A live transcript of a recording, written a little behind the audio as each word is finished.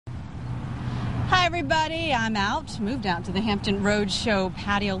Hi everybody, I'm moved out to the Hampton Roads Show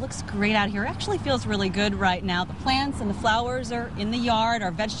patio. Looks great out here. It actually feels really good right now. The plants and the flowers are in the yard.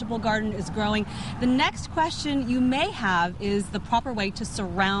 Our vegetable garden is growing. The next question you may have is the proper way to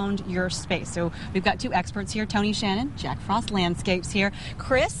surround your space. So we've got two experts here, Tony Shannon, Jack Frost Landscapes here,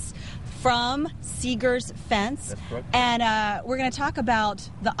 Chris from Seegars Fence. That's correct. And we're going to talk about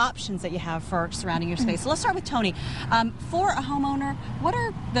the options that you have for surrounding your space. So let's start with Tony. For a homeowner, what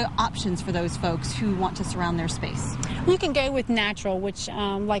are the options for those folks who want to surround their space? You can go with natural, which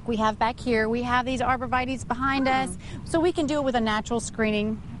like we have back here. We have these arborvitaes behind us, so we can do it with a natural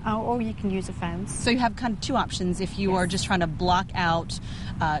screening, or you can use a fence. So you have kind of two options if you are just trying to block out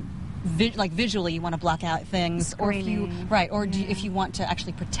visually, you want to block out things, or if you if you want to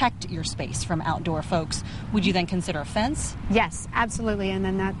actually protect your space from outdoor folks, would you then consider a fence? Yes, absolutely, and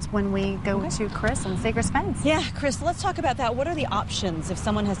then that's when we go to Chris and Seegars Fence. Yeah, Chris, let's talk about that. What are the options if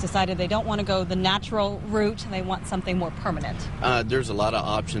someone has decided they don't want to go the natural route and they want something more permanent? There's a lot of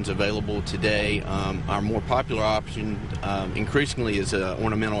options available today. Our more popular option increasingly is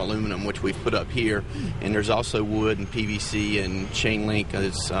ornamental aluminum, which we've put up here, and there's also wood and PVC and chain link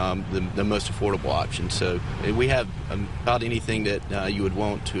as the most affordable option. So we have about anything that you would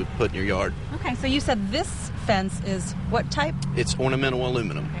want to put in your yard. Okay, so you said this fence is what type? It's ornamental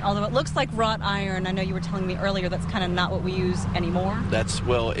aluminum. Okay, although it looks like wrought iron, I know you were telling me earlier that's kind of not what we use anymore. It's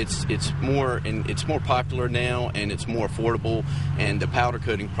more popular now, and it's more affordable, and the powder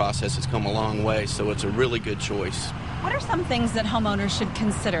coating process has come a long way, so it's a really good choice. What are some things that homeowners should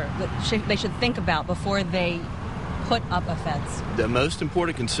consider, that they should think about before they put up a fence? The most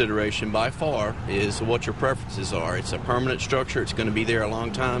important consideration by far is what your preferences are. It's a permanent structure. It's going to be there a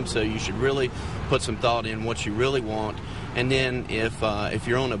long time, so you should really put some thought in what you really want. And then if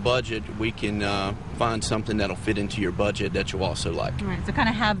you're on a budget, we can find something that'll fit into your budget that you'll also like. All right, so kind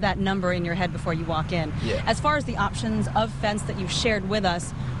of have that number in your head before you walk in. Yeah. As far as the options of fence that you've shared with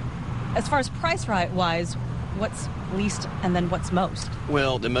us, as far as price-wise, what's least and then what's most?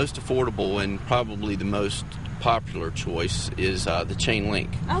 Well, the most affordable and probably the most popular choice is the chain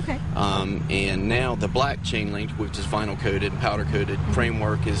link. Okay. And now the black chain link, which is vinyl coated, powder coated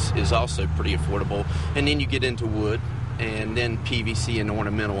framework, is also pretty affordable. And then you get into wood, and then PVC and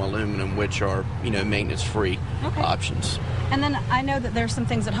ornamental aluminum, which are maintenance free options. And then I know that there's some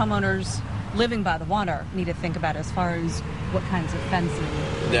things that homeowners living by the water need to think about as far as what kinds of fencing.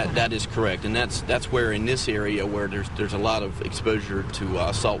 That is correct, and that's where in this area where there's a lot of exposure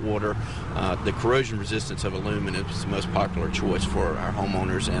to salt water, the corrosion resistance of aluminum is the most popular choice for our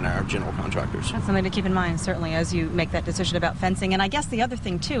homeowners and our general contractors. That's something to keep in mind, certainly, as you make that decision about fencing. And I guess the other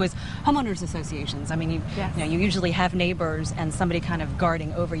thing too is homeowners associations. I mean, you usually have neighbors and somebody kind of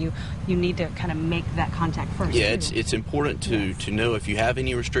guarding over you. You need to kind of make that contact first. Yeah, it's important to know if you have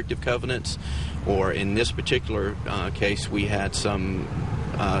any restrictive covenants, or in this particular case, we had some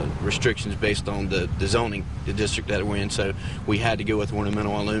restrictions based on the zoning, the district that we're in, so we had to go with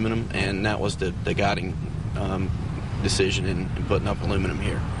ornamental aluminum, and that was the guiding decision in putting up aluminum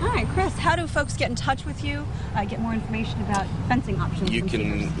here. All right, Chris, how do folks get in touch with you, get more information about fencing options? You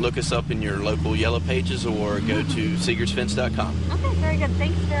can look us up in your local yellow pages or go to SeegarsFence.com. Okay, very good.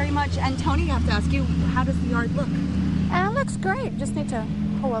 Thanks very much. And Tony, I have to ask you, how does the yard look? It looks great. Just need to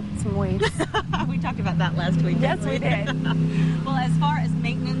pull up some weeds. We talked about that last week. Yes, we did. Well, as far as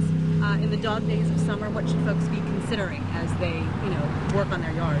maintenance in the dog days of summer, what should folks be considering as they, work on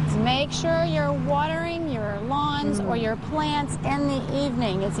their yards? Make sure you're watering your lawns or your plants in the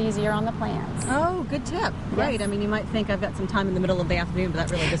evening. It's easier on the plants. Oh, good tip. Great. Yes. I mean, you might think I've got some time in the middle of the afternoon, but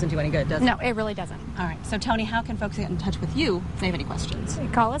that really doesn't do any good, does it? No, it really doesn't. All right. So, Tony, how can folks get in touch with you if they have any questions?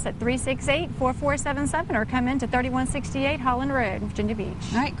 Call us at 368-4477 or come in to 3168 Holland Road, Virginia Beach.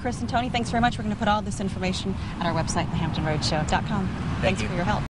 All right, Chris and Tony, thanks very much. We're going to put all this information at our website, thehamptonroadshow.com. Thanks for your help.